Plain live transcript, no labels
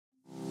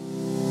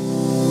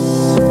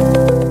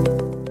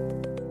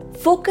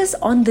Focus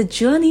on the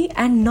journey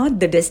and not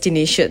the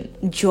destination.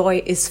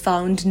 Joy is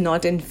found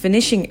not in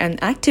finishing an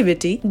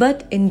activity,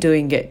 but in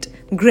doing it.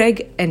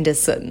 Greg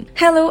Anderson.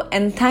 Hello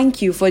and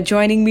thank you for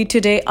joining me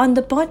today on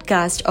the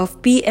podcast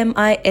of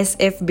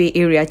PMISF Bay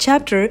Area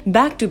Chapter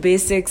Back to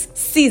Basics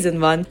Season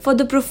 1 for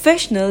the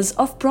professionals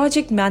of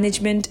project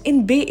management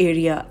in Bay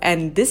Area.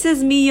 And this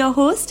is me, your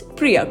host,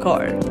 Priya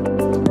Kaur.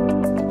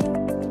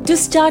 To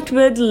start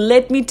with,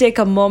 let me take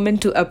a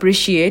moment to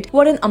appreciate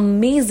what an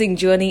amazing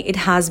journey it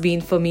has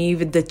been for me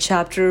with the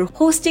chapter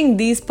hosting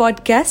these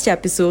podcast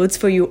episodes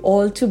for you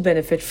all to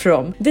benefit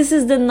from. This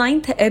is the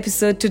 9th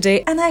episode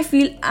today and I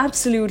feel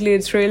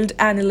absolutely thrilled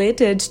and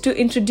elated to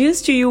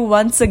introduce to you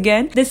once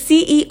again the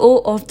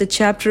CEO of the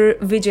chapter,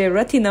 Vijay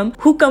Rathinam,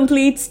 who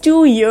completes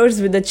 2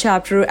 years with the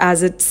chapter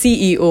as its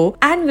CEO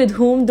and with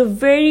whom the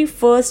very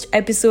first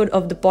episode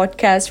of the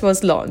podcast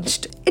was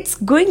launched. It's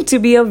going to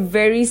be a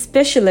very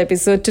special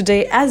episode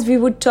today as we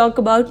would talk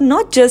about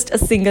not just a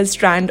single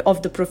strand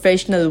of the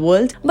professional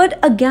world, but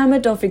a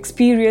gamut of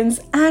experience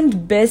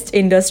and best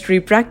industry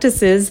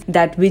practices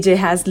that Vijay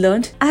has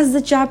learned as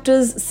the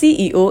chapter's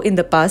CEO in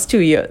the past 2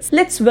 years.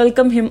 Let's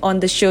welcome him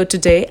on the show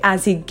today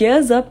as he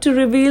gears up to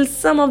reveal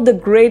some of the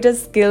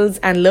greatest skills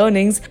and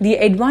learnings, the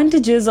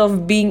advantages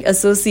of being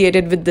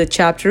associated with the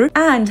chapter,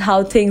 and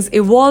how things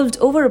evolved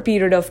over a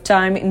period of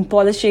time in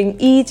polishing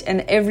each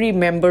and every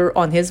member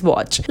on his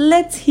watch.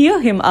 Let's hear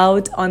him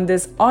out on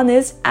this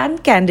honest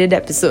and candid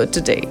episode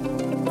today.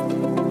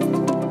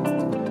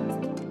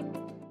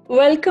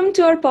 Welcome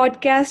to our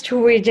podcast,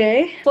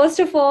 Vijay. First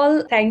of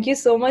all, thank you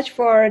so much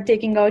for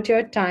taking out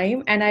your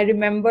time. And I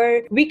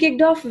remember we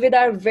kicked off with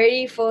our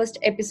very first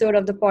episode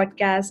of the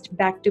podcast,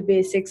 Back to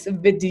Basics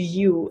with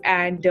you.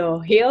 And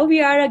here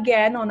we are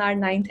again on our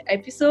 9th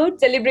episode,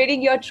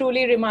 celebrating your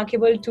truly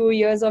remarkable 2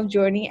 years of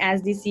journey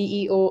as the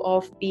CEO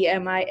of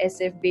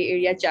PMISF Bay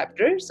Area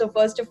Chapter. So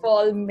first of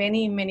all,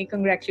 many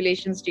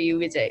congratulations to you,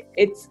 Vijay.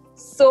 It's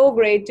so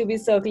great to be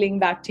circling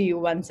back to you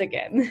once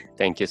again.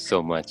 Thank you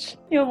so much.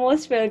 You're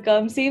most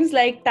welcome. Seems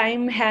like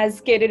time has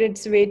skated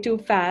its way too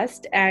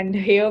fast, and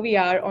here we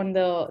are on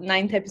the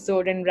 9th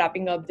episode and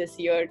wrapping up this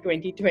year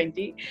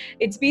 2020.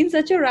 It's been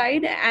such a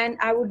ride, and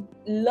I would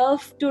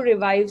love to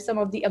revive some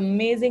of the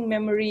amazing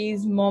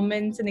memories,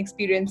 moments and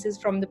experiences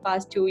from the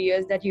past 2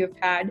 years that you've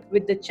had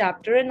with the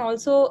chapter. And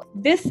also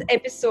this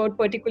episode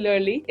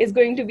particularly is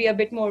going to be a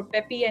bit more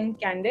peppy and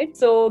candid,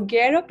 so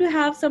gear up to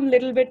have some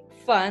little bit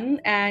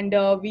fun. And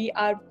we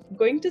are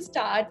going to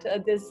start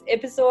this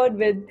episode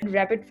with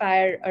rapid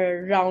fire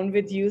round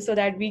with you so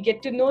that we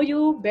get to know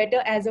you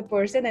better as a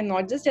person and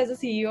not just as a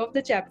CEO of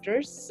the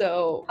chapter.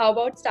 So how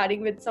about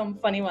starting with some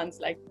funny ones,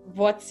 like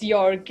what's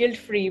your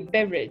guilt-free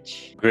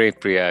beverage? Great,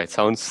 Priya. It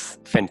sounds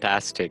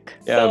fantastic.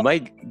 Yeah, my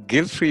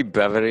guilt-free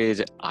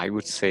beverage, I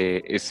would say,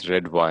 is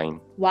red wine.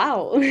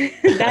 Wow,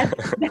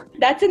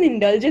 that's an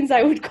indulgence,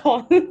 I would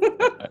call.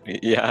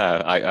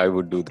 Yeah, I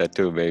would do that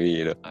too.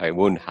 Maybe, I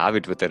won't have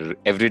it with an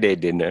everyday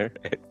dinner.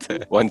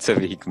 Once a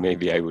week,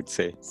 maybe I would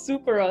say.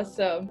 Super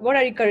awesome. What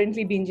are you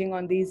currently binging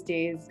on these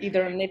days,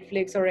 either on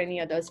Netflix or any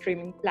other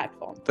streaming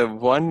platform? The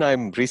one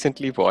I'm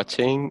recently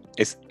watching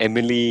is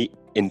Emily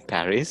in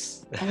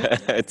Paris.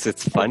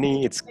 It's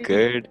funny, it's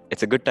good,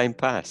 it's a good time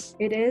pass.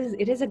 It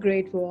is a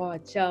great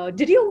watch.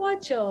 Did you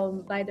watch,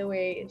 by the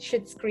way,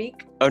 Schitt's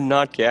Creek? Oh,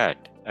 not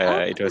yet.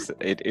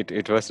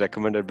 It was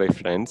recommended by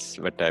friends,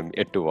 but I'm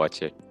yet to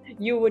watch it.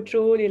 You would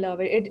truly love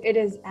it. It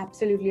is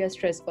absolutely a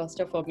stress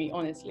buster for me,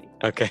 honestly.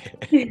 Okay,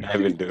 I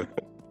will do.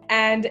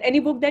 And any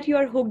book that you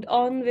are hooked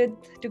on with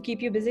to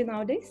keep you busy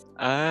nowadays?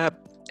 I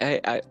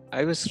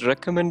was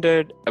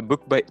recommended a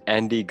book by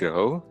Andy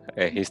Grove.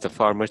 He's the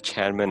former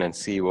chairman and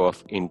CEO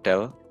of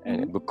Intel.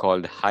 A book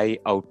called High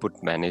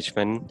Output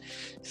Management.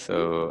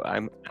 So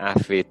I'm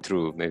halfway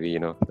through. Maybe,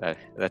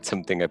 that's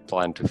something I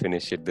plan to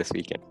finish it this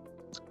weekend.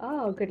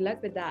 Oh, good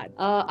luck with that.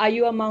 Are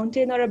you a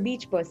mountain or a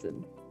beach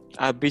person?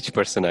 A beach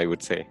person, I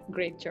would say.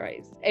 Great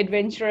choice.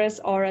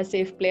 Adventurous or a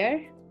safe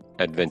player?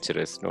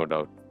 Adventurous, no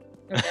doubt.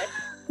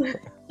 Okay.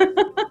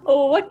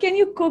 Oh, what can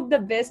you cook the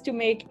best to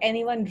make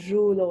anyone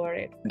drool over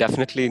it?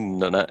 Definitely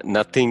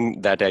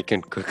nothing that I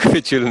can cook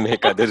which will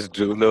make others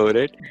drool over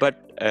it. But,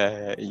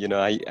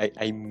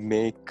 I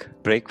make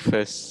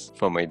breakfast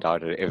for my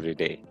daughter every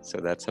day. So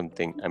that's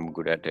something I'm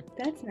good at it.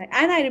 That's nice.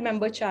 And I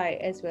remember chai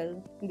as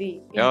well.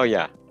 Oh,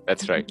 yeah.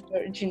 That's right.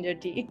 Ginger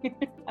tea.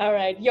 All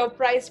right. Your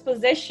prized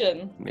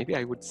possession? Maybe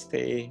I would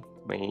say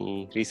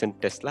my recent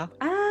Tesla.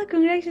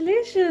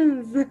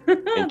 Congratulations.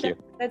 Thank you.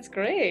 That's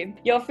great.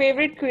 Your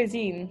favorite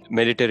cuisine?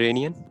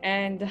 Mediterranean.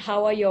 And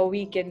how are your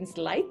weekends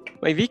like?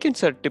 My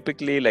weekends are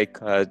typically like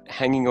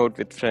hanging out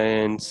with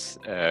friends,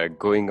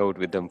 going out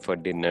with them for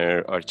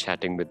dinner or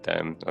chatting with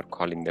them or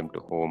calling them to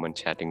home and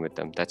chatting with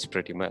them. That's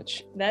pretty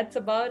much. That's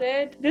about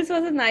it. This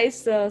was a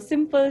nice,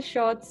 simple,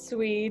 short,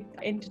 sweet,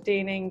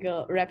 entertaining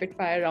rapid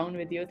fire round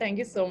with you. Thank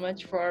you so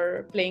much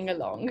for playing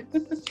along.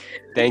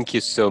 Thank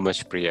you so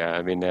much, Priya.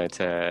 I mean, it's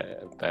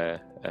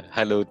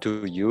hello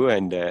to you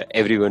and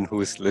everyone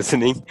who's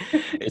listening.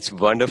 morning. It's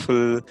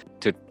wonderful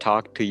to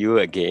talk to you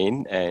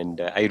again.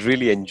 And I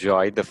really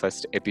enjoyed the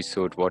first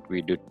episode, what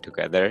we did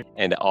together,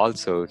 and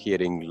also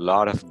hearing a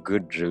lot of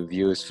good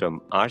reviews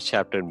from our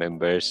chapter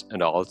members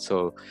and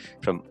also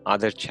from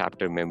other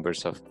chapter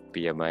members of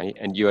PMI.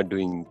 And you are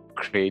doing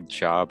great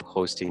job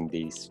hosting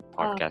these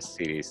podcast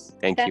series.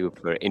 Thank you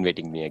for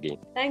inviting me again.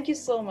 Thank you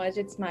so much.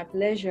 It's my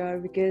pleasure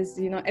because,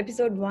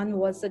 episode 1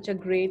 was such a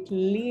great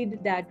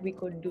lead that we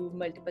could do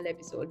multiple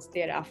episodes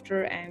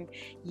thereafter. And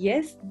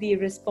yes, the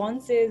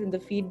responses and the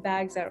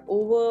feedbacks are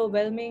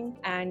overwhelming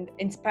and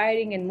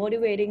inspiring and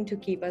motivating to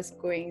keep us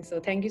going.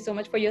 So thank you so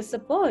much for your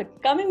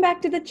support. Coming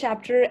back to the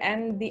chapter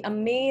and the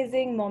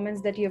amazing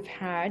moments that you've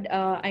had,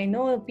 I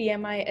know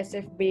PMI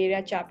SF Bay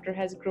Area chapter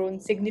has grown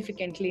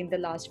significantly in the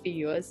last few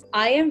years.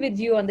 I am with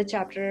you on the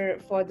chapter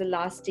for the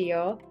last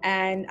year,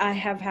 and I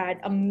have had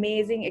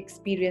amazing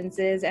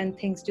experiences and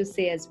things to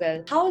say as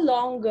well. How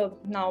long,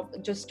 now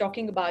just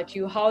talking about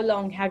you, how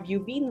long have you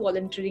been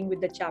volunteering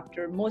with the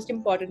chapter? Most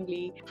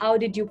importantly, how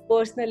did you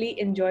personally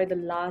enjoy the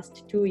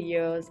last 2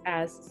 years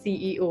as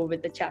CEO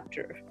with the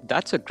chapter?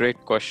 That's a great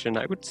question.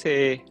 I would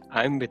say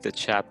I'm with the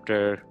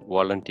chapter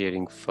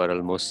volunteering for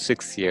almost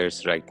 6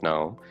 years right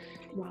now.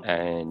 Wow.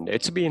 And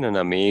it's been an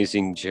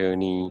amazing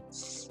journey,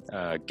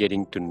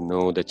 getting to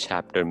know the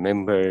chapter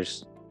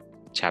members,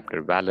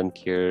 chapter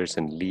volunteers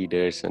and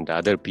leaders and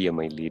other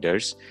PMI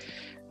leaders.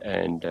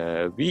 And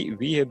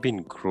we have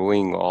been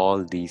growing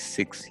all these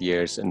 6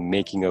 years and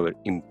making our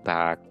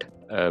impact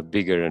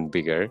bigger and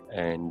bigger.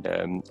 And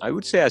I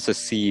would say as a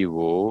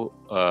CEO,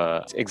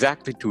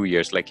 exactly 2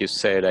 years. Like you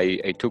said,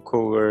 I took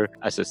over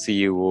as a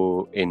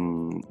CEO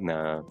in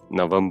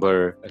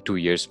November 2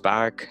 years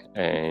back,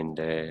 and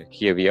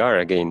here we are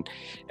again.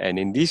 And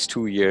in these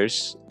 2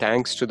 years,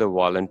 thanks to the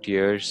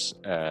volunteers,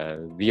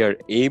 we are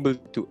able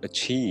to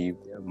achieve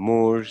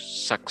more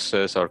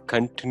success or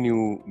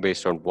continue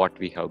based on what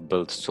we have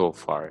built so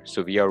far.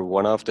 So we are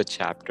one of the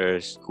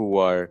chapters who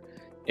are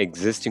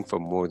existing for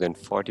more than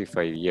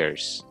 45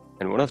 years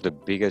and one of the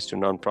biggest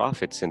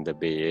nonprofits in the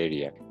Bay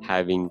Area,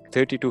 having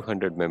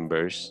 3,200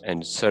 members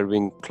and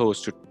serving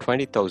close to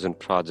 20,000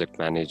 project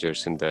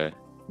managers in the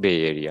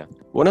Bay Area.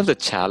 One of the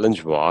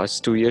challenge was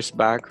 2 years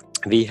back,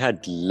 we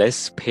had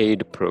less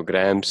paid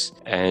programs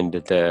and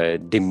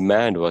the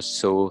demand was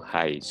so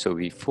high. So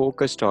we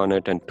focused on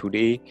it, and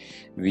today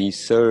we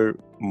serve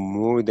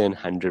more than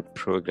 100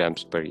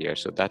 programs per year.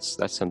 So that's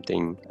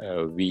something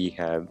we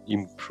have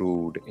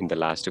improved in the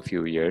last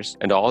few years.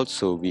 And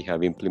also we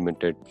have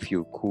implemented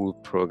few cool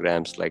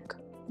programs like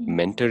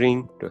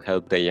mentoring to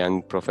help the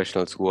young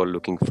professionals who are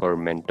looking for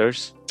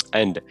mentors.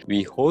 And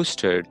we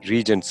hosted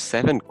Region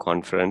 7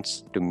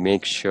 conference to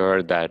make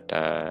sure that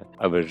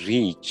our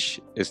reach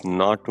is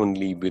not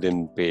only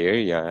within Bay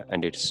Area,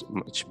 and it's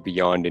much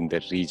beyond in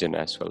the region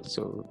as well.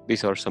 So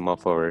these are some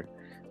of our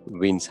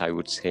wins, I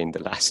would say, in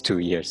the last 2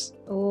 years.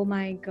 Oh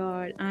my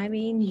God. I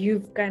mean,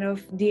 you've kind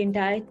of, the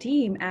entire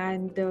team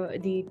and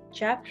the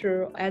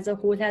chapter as a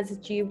whole has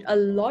achieved a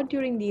lot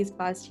during these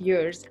past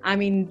years. I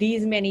mean,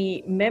 these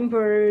many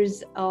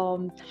members,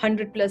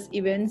 100 plus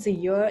events a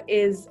year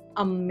is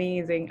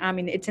amazing. I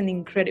mean, it's an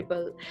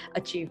incredible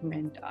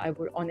achievement. I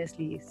would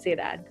honestly say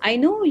that. I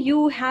know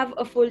you have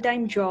a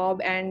full-time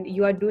job and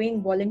you are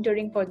doing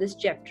volunteering for this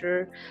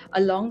chapter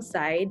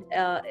alongside.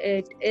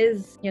 It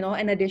is,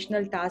 an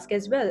additional task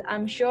as well.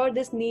 I'm sure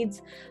this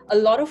needs a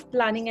lot of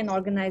planning and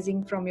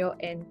organizing from your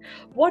end.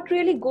 What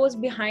really goes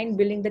behind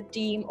building the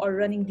team or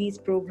running these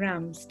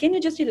programs? Can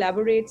you just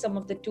elaborate some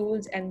of the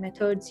tools and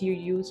methods you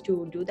use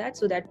to do that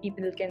so that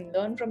people can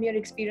learn from your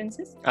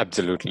experiences?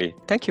 Absolutely.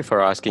 Thank you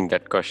for asking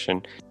that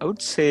question. I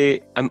would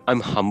say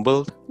I'm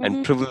humbled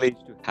and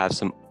privileged to have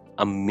some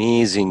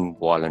amazing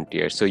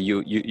volunteers. So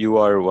you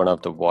are one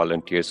of the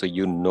volunteers, so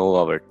you know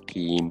our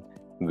team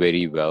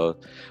very well,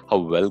 how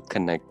well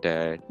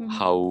connected,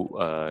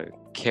 how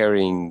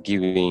caring,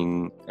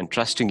 giving, and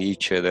trusting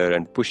each other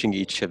and pushing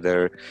each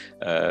other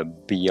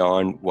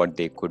beyond what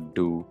they could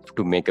do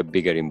to make a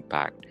bigger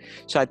impact.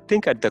 So I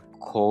think at the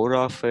core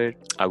of it,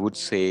 I would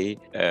say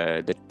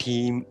the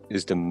team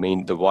is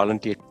the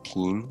volunteer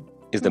team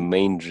is the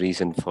main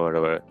reason for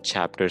our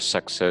chapter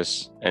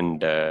success,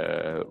 and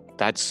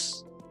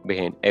that's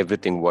behind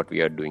everything what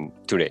we are doing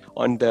today.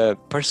 On the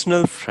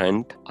personal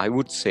front, I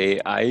would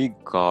say I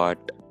got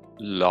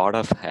a lot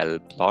of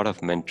help, lot of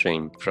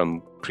mentoring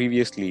from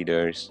previous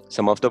leaders,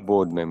 some of the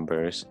board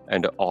members,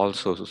 and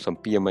also some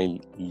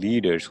PMI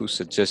leaders who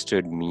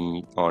suggested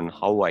me on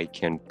how I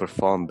can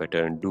perform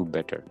better and do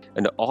better.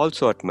 And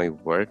also at my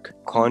work,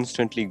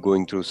 constantly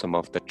going through some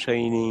of the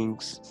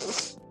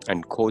trainings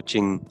and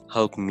coaching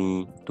helped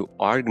me to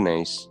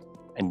organize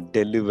and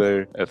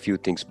deliver a few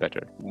things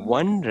better.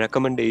 One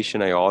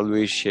recommendation I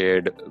always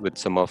shared with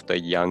some of the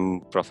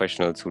young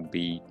professionals would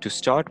be to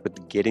start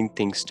with getting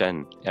things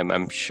done.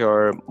 I'm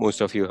sure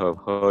most of you have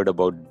heard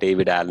about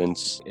David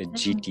Allen's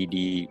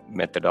GTD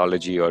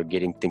methodology or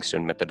getting things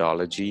done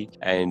methodology,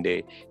 and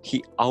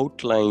he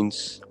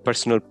outlines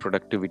personal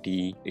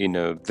productivity in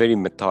a very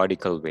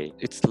methodical way.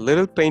 It's a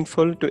little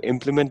painful to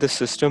implement the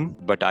system,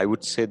 but I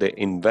would say the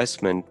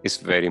investment is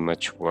very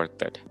much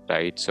worth it,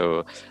 right?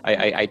 So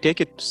I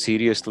take it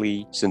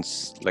seriously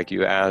since, like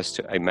you asked,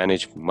 I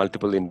manage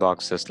multiple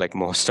inboxes like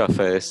most of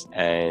us,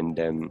 and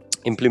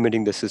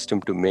implementing the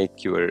system to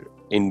make your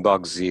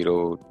inbox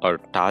zero or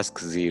task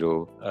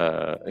zero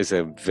is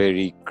a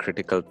very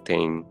critical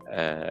thing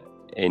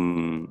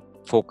in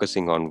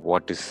focusing on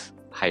what is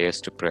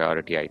highest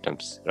priority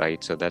items,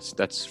 right? So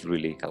that's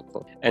really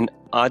helpful. And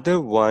other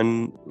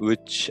one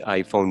which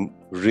I found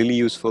really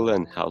useful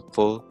and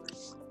helpful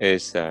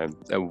is a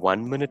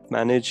 1 minute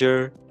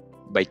manager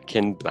by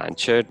Ken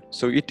Blanchard.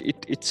 So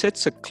it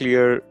sets a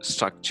clear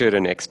structure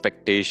and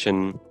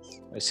expectation,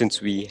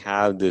 since we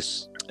have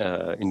this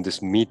in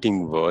this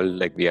meeting world,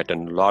 like we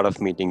attend a lot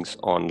of meetings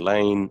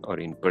online or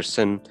in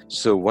person.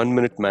 So 1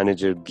 minute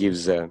manager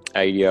gives an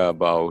idea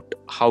about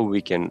how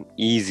we can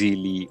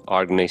easily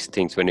organize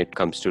things when it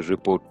comes to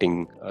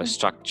reporting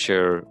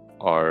structure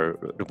or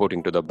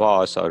reporting to the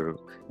boss or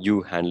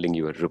you handling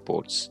your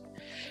reports.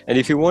 And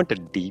if you want a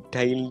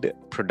detailed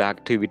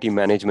productivity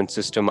management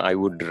system, I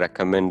would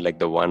recommend like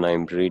the one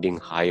I'm reading,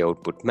 High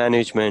Output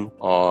Management,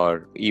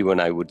 or even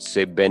I would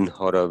say Ben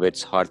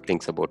Horowitz, Hard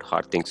Things About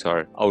Hard Things,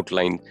 or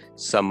outline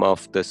some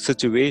of the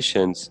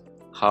situations,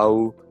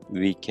 how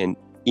we can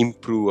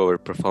improve our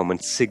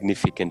performance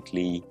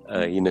significantly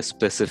in a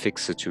specific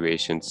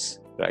situations.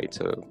 Right.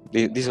 So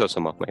these are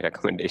some of my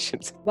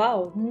recommendations.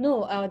 Wow.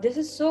 No, this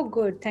is so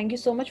good. Thank you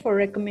so much for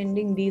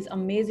recommending these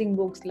amazing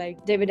books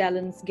like David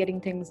Allen's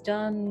Getting Things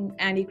Done,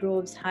 Andy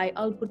Grove's High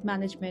Output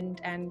Management,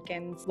 and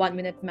Ken's 1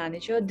 Minute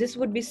Manager. This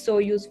would be so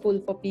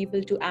useful for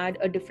people to add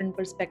a different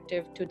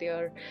perspective to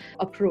their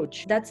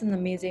approach. That's an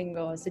amazing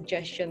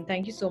suggestion.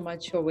 Thank you so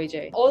much,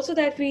 Vijay. Also,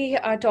 that we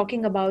are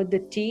talking about the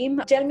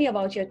team. Tell me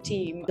about your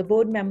team, the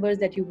board members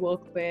that you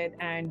work with,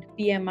 and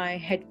PMI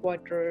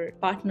headquarter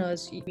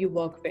partners you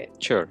work with.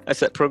 Sure.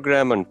 As a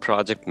program and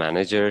project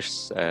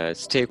managers,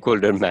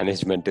 stakeholder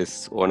management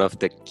is one of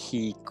the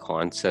key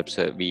concepts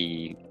that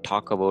we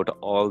talk about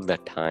all the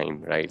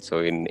time, right? So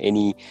in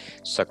any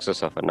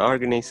success of an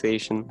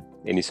organization,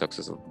 any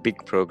success of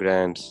big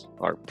programs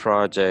or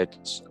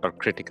projects or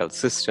critical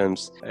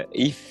systems,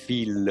 if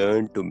we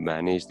learn to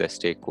manage the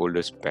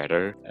stakeholders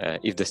better,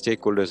 if the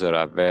stakeholders are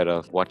aware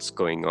of what's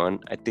going on,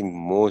 I think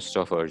most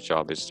of our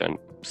job is done.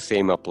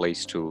 Same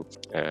applies to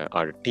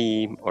our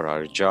team or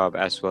our job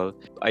as well.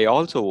 I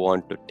also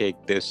want to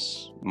take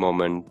this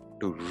moment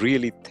to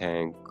really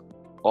thank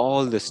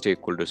all the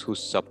stakeholders who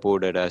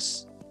supported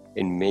us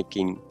in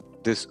making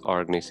this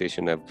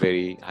organization a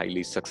very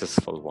highly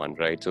successful one,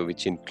 right? So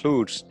which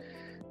includes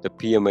the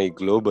PMI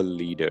global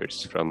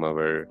leaders, from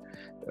our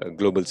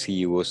global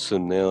CEO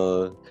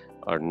Sunil,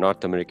 our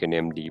North American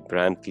MD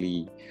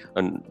Brantley,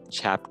 and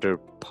chapter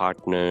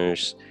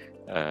partners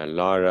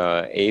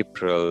Laura,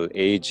 April,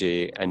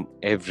 AJ, and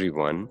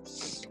everyone,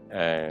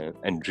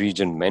 and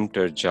region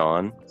mentor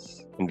John.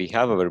 And we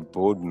have our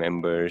board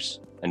members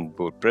and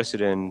board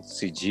president,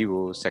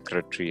 CGO,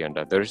 secretary, and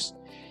others,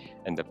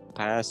 and the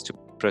past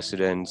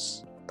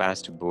presidents,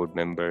 past board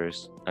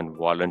members, and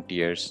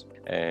volunteers,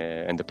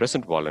 and the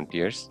present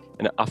volunteers.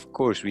 And of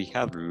course, we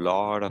have a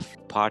lot of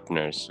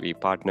partners. We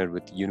partner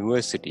with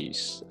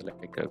universities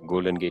like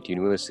Golden Gate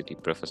University,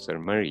 Professor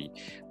Murray,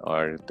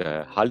 or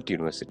the Hult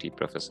University,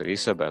 Professor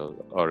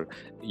Isabel, or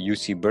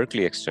UC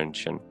Berkeley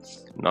Extension,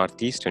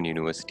 Northeastern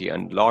University,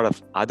 and a lot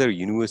of other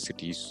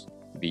universities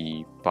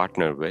we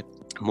partner with.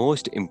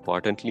 Most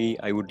importantly,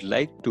 I would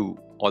like to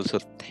also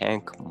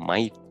thank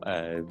my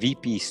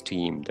VPs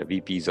team, the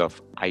VPs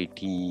of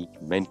IT,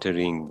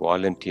 mentoring,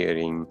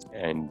 volunteering,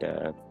 and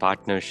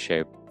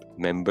partnership,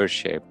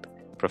 membership,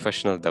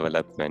 professional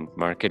development,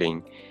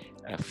 marketing,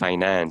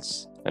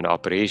 finance, and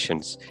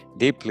operations.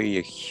 They play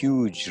a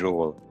huge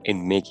role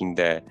in making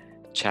the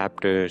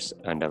chapters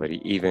and our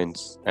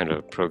events and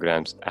our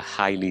programs a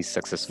highly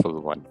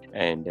successful one.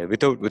 And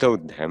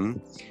without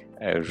them,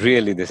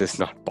 really this is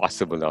not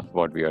possible of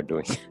what we are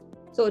doing.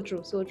 So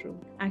true, so true.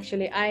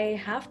 Actually, I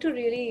have to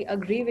really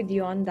agree with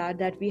you on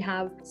that we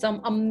have some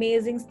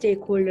amazing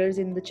stakeholders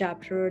in the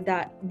chapter,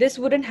 that this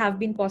wouldn't have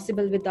been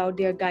possible without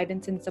their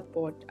guidance and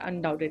support,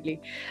 undoubtedly.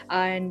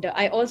 And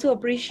I also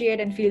appreciate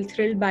and feel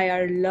thrilled by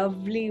our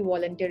lovely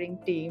volunteering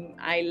team.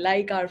 I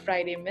like our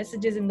Friday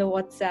messages in the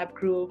WhatsApp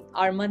group,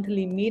 our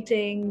monthly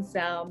meetings,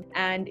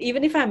 and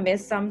even if I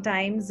miss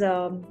sometimes,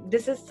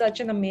 this is such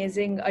an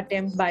amazing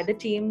attempt by the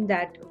team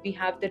that we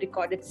have the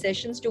recorded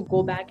sessions to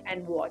go back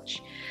and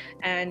watch.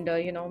 and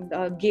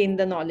gain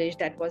the knowledge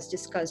that was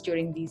discussed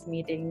during these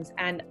meetings.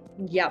 And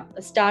yeah,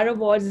 Star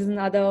Awards is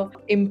another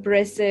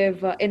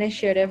impressive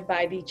initiative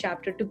by the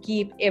chapter to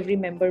keep every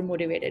member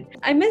motivated.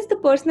 I miss the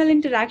personal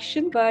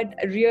interaction, but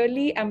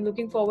really I'm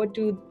looking forward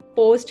to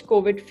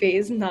post-COVID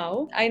phase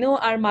now. I know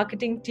our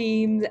marketing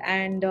teams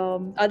and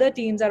other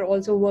teams are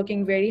also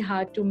working very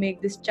hard to make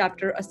this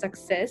chapter a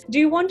success. Do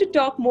you want to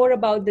talk more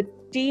about the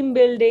team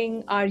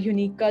building, our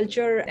unique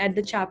culture at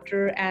the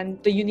chapter,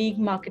 and the unique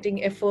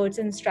marketing efforts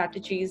and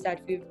strategies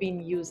that we've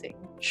been using?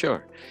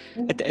 Sure.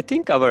 I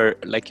think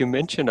like you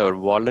mentioned, our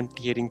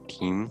volunteering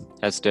team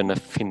has done a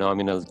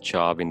phenomenal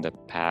job in the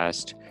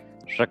past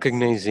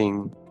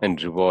recognizing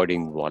and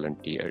rewarding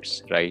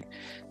volunteers, right?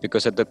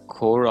 Because at the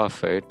core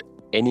of it,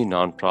 any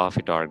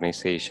nonprofit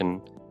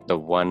organization, the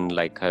one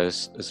like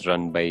us, is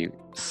run by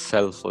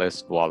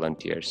selfless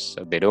volunteers.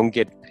 So they don't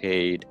get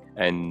paid,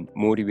 and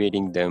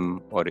motivating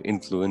them or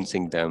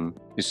influencing them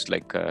is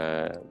like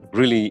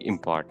really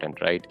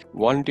important, right?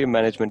 Volunteer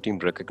management team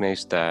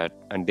recognized that,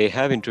 and they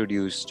have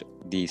introduced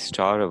the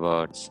Star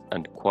Awards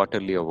and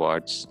quarterly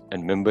awards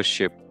and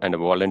membership and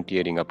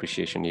volunteering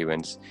appreciation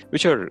events,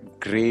 which are a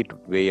great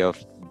way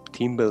of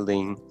team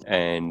building,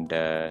 and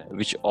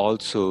which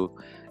also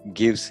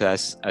gives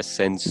us a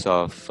sense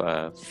of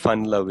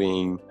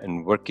fun-loving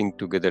and working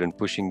together and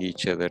pushing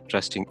each other,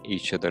 trusting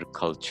each other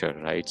culture,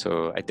 right?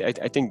 So I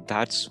think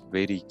that's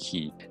very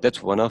key.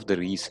 That's one of the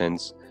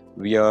reasons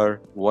we are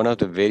one of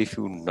the very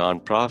few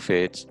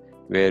nonprofits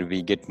where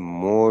we get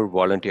more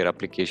volunteer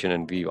application,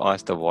 and we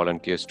ask the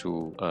volunteers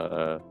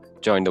to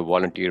join the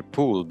volunteer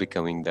pool,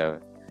 becoming the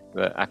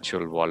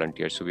actual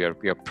volunteers. So we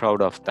are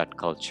proud of that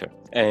culture.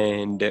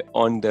 And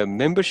on the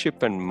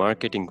membership and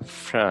marketing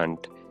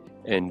front,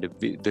 and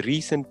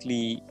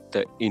recently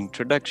the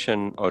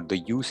introduction or the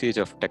usage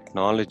of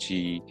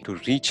technology to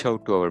reach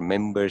out to our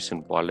members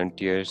and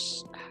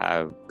volunteers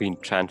have been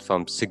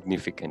transformed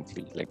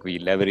significantly. Like we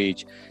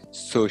leverage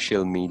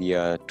social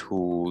media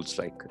tools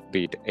like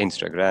be it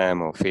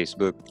Instagram or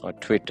Facebook or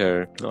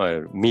Twitter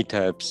or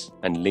meetups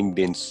and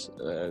LinkedIn's.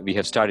 We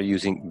have started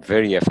using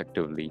very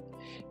effectively.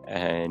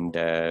 And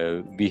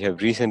we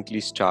have recently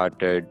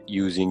started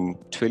using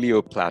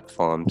Twilio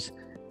platforms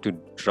to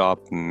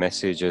drop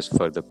messages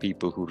for the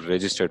people who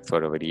registered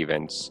for our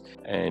events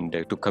and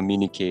to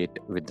communicate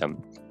with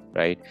them,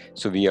 right?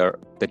 So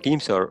the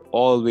teams are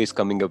always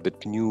coming up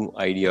with new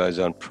ideas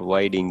on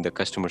providing the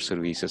customer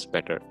services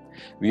better.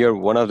 We are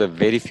one of the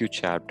very few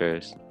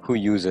chapters who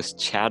uses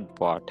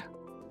chatbot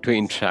to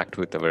interact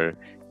with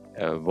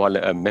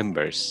our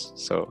members.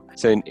 So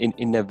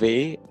in a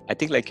way, I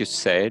think like you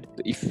said,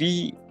 if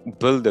we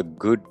build a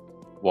good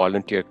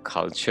volunteer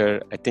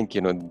culture, I think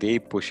they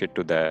push it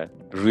to the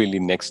really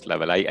next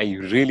level. I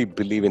really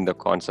believe in the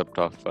concept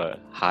of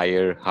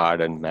hire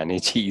hard and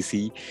manage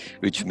easy,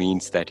 which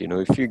means that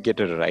if you get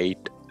a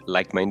right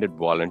like-minded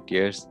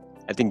volunteers,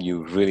 I think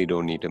you really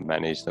don't need to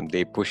manage them.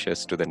 They push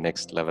us to the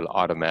next level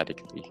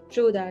automatically.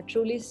 True that.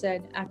 Truly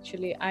said.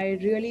 Actually, I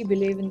really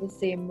believe in the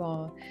same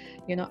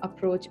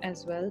approach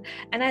as well.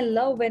 And I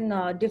love when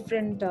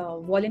different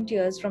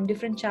volunteers from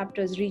different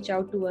chapters reach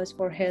out to us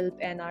for help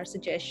and our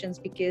suggestions,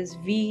 because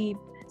we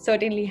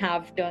certainly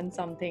have done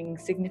something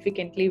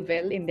significantly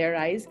well in their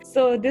eyes.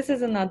 So this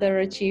is another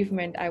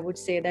achievement, I would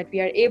say, that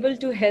we are able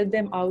to help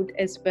them out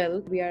as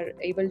well. We are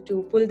able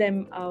to pull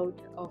them out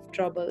of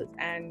trouble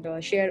and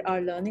share our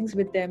learnings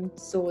with them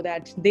so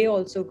that they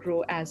also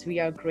grow as we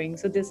are growing.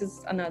 So this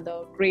is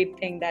another great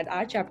thing that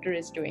our chapter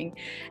is doing,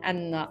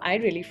 and I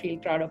really feel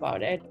proud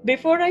about it.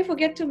 Before I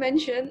forget to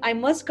mention, I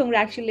must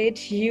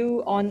congratulate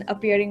you on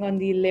appearing on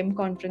the LIM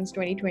Conference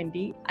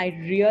 2020. I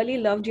really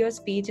loved your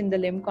speech in the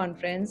LIM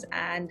Conference,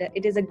 and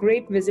it is a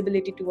great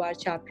visibility to our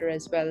chapter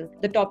as well.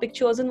 The topic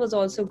chosen was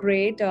also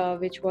great,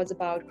 which was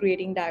about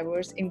creating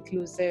diverse,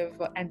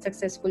 inclusive, and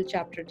successful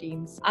chapter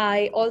teams.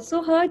 I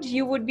also heard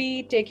you would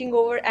be taking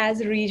over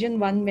as Region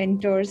 1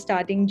 mentor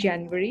starting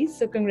January,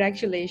 so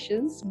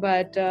congratulations.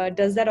 But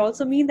does that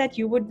also mean that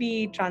you would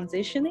be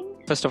transitioning?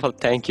 First of all,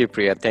 thank you,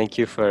 Priya. Thank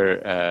you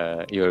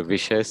for your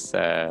wishes.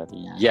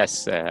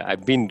 Yes,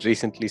 I've been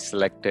recently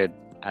selected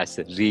as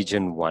a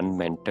Region 1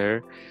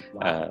 mentor,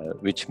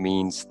 which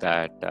means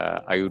that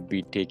I would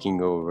be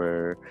taking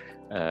over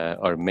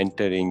or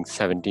mentoring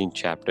 17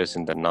 chapters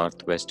in the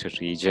Northwest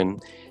region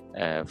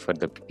for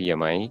the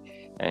PMI,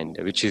 and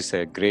which is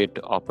a great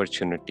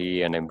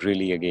opportunity. And I'm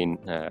really again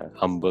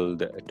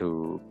humbled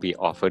to be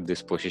offered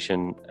this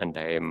position, and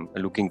I am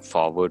looking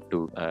forward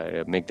to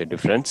make the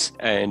difference.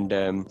 And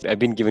I've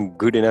been given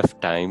good enough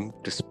time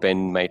to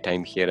spend my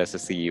time here as a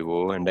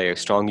CEO, and I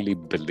strongly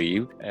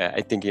believe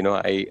I think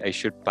I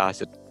should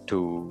pass it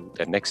to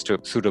the next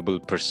suitable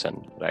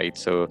person, right?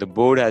 So the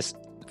board has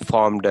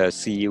formed a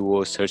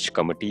CEO search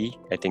committee.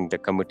 I think the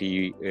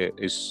committee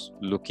is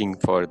looking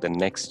for the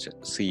next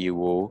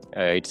CEO.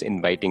 It's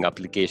inviting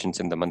applications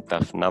in the month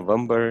of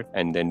November,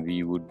 and then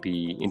we would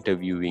be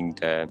interviewing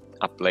the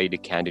applied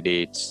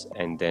candidates,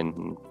 and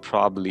then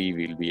probably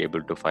we'll be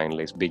able to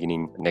finalize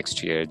beginning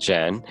next year,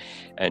 Jan.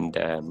 And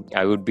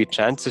I would be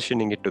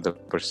transitioning it to the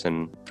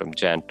person from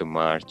Jan to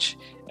March.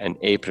 and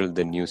April,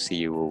 the new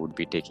CEO would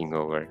be taking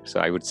over. So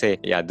I would say,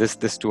 yeah, this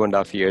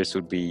 2.5 years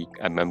would be,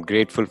 I'm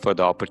grateful for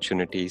the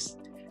opportunities.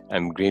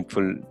 I'm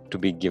grateful to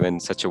be given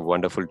such a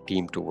wonderful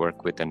team to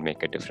work with and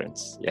make a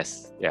difference.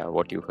 Yes, yeah,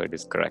 what you heard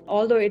is correct.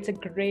 Although it's a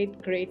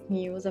great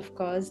news, of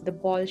course, the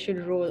ball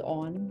should roll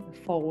on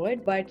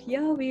forward. But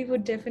yeah, we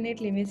would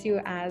definitely miss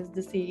you as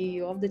the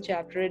CEO of the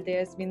chapter.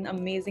 There's been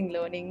amazing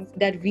learnings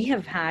that we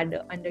have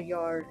had under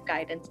your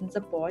guidance and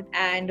support,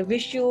 and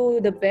wish you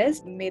the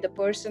best. May the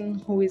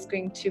person who is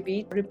going to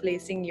be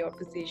replacing your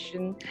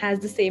position has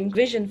the same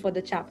vision for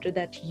the chapter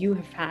that you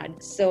have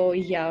had. So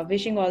yeah,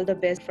 wishing all the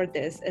best for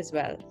this as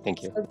well.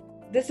 Thank you.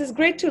 This is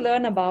great to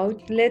learn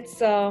about.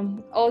 Let's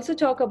also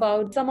talk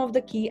about some of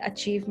the key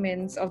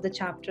achievements of the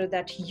chapter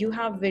that you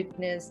have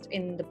witnessed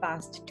in the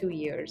past 2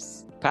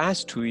 years.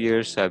 Past 2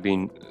 years have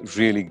been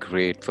really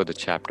great for the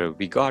chapter.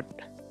 We got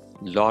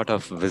a lot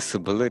of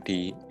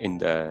visibility in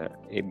the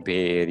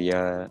Bay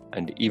Area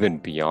and even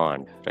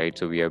beyond, right?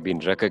 So we have been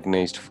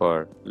recognized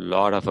for a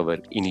lot of our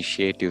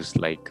initiatives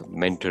like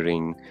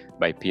mentoring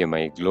by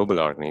PMI Global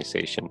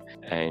Organization.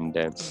 And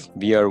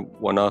we are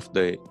one of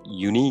the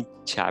unique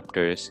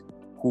chapters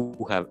who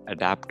have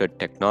adapted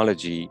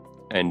technology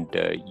and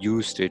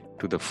used it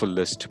to the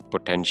fullest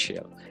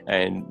potential.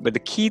 But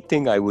the key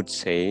thing I would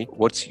say,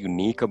 what's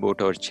unique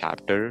about our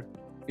chapter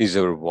is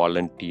our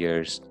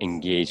volunteers'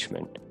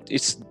 engagement.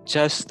 It's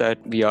just that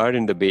we are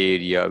in the Bay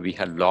Area, we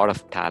had a lot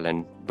of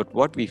talent, but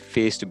what we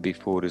faced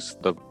before is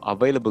the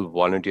available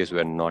volunteers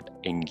were not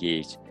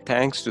engaged.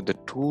 Thanks to the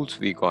tools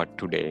we got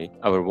today,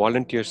 our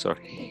volunteers are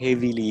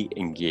heavily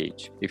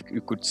engaged. If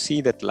you could see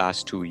that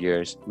last 2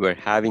 years, we're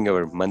having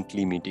our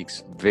monthly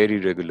meetings very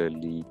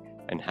regularly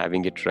and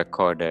having it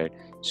recorded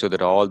so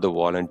that all the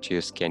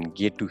volunteers can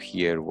get to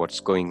hear what's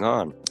going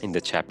on in the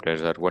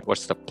chapters or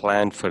what's the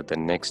plan for the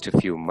next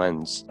few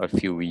months or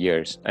few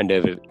years. And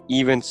our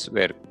events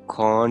were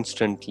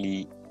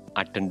constantly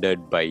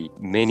attended by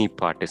many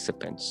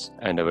participants,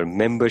 and our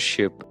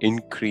membership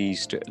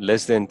increased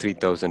less than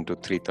 3,000 to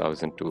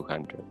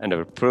 3,200, and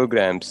our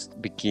programs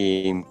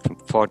became from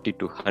 40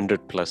 to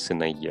 100 plus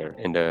in a year,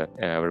 and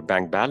our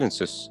bank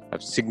balances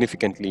have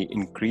significantly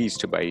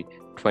increased by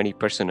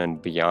 20%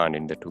 and beyond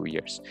in the 2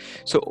 years.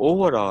 So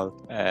overall,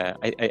 I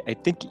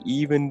think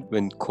even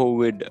when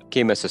COVID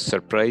came as a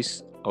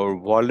surprise, our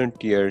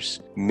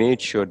volunteers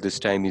made sure this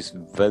time is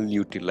well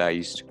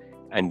utilized,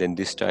 and then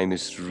this time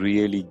is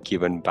really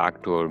given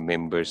back to our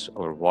members,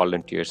 our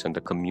volunteers, and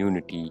the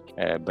community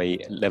by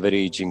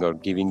leveraging or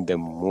giving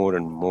them more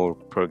and more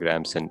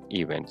programs and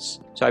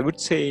events. So I would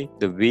say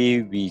the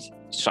way we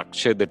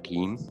structure the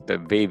team, the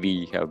way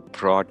we have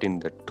brought in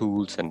the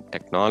tools and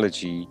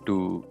technology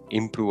to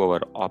improve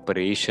our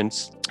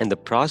operations, and the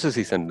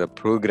processes and the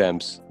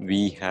programs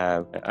we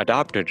have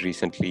adopted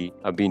recently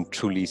have been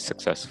truly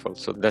successful.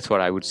 So that's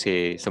what I would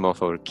say some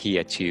of our key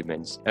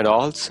achievements. And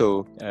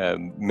also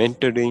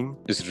mentoring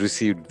is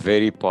received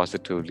very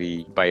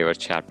positively by our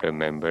chapter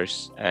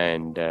members,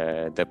 and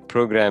the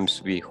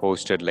programs we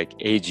hosted like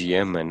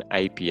AGM and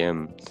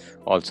IPM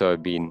also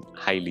have been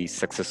highly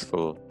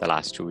successful the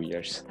last 2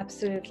 years.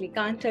 Absolutely.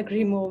 Can't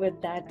agree more with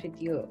that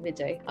with you,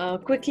 Vijay.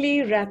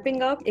 Quickly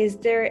wrapping up, is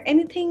there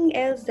anything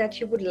else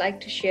that you would like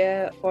to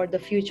share for the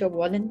future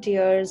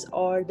volunteers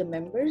or the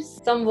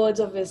members? Some words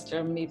of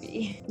wisdom,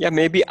 maybe. Yeah,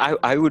 maybe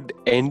I would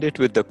end it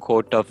with the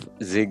quote of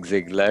Zig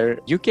Ziglar.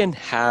 You can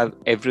have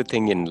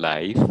everything in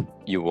life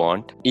you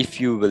want if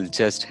you will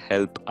just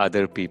help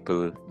other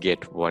people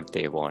get what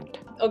they want.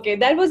 Okay,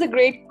 that was a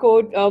great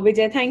quote,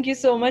 Vijay. Thank you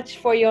so much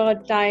for your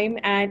time,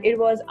 and it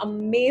was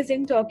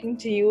amazing talking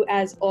to you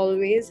as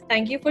always.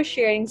 Thank you for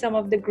sharing some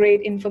of the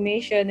great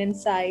information,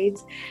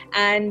 insights,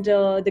 and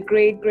the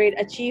great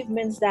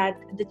achievements that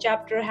the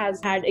chapter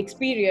has had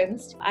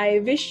experienced.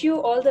 I wish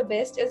you all the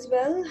best as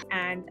well,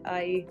 and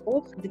I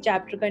hope the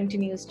chapter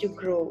continues to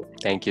grow.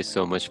 Thank you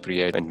so much,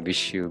 Priya, and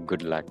wish you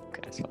good luck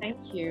as well.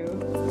 Thank you.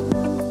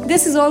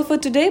 This is all for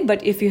today,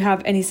 but if you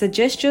have any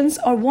suggestions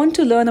or want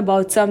to learn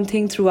about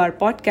something through our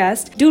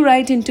podcast, do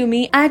write into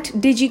me at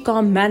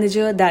Digicom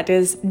Manager, that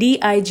is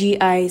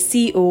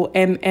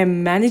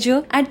DIGICOMM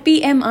Manager at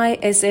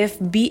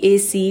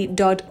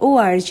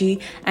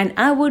pmisfbac.org, and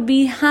I would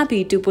be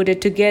happy to put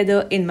it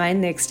together in my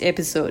next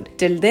episode.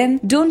 Till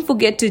then, don't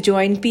forget to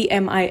join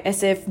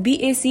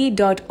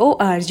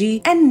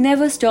pmisfbac.org and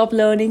never stop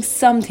learning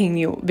something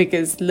new,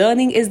 because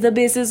learning is the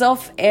basis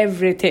of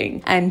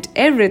everything, and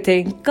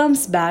everything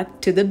comes back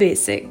to the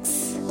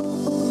basics.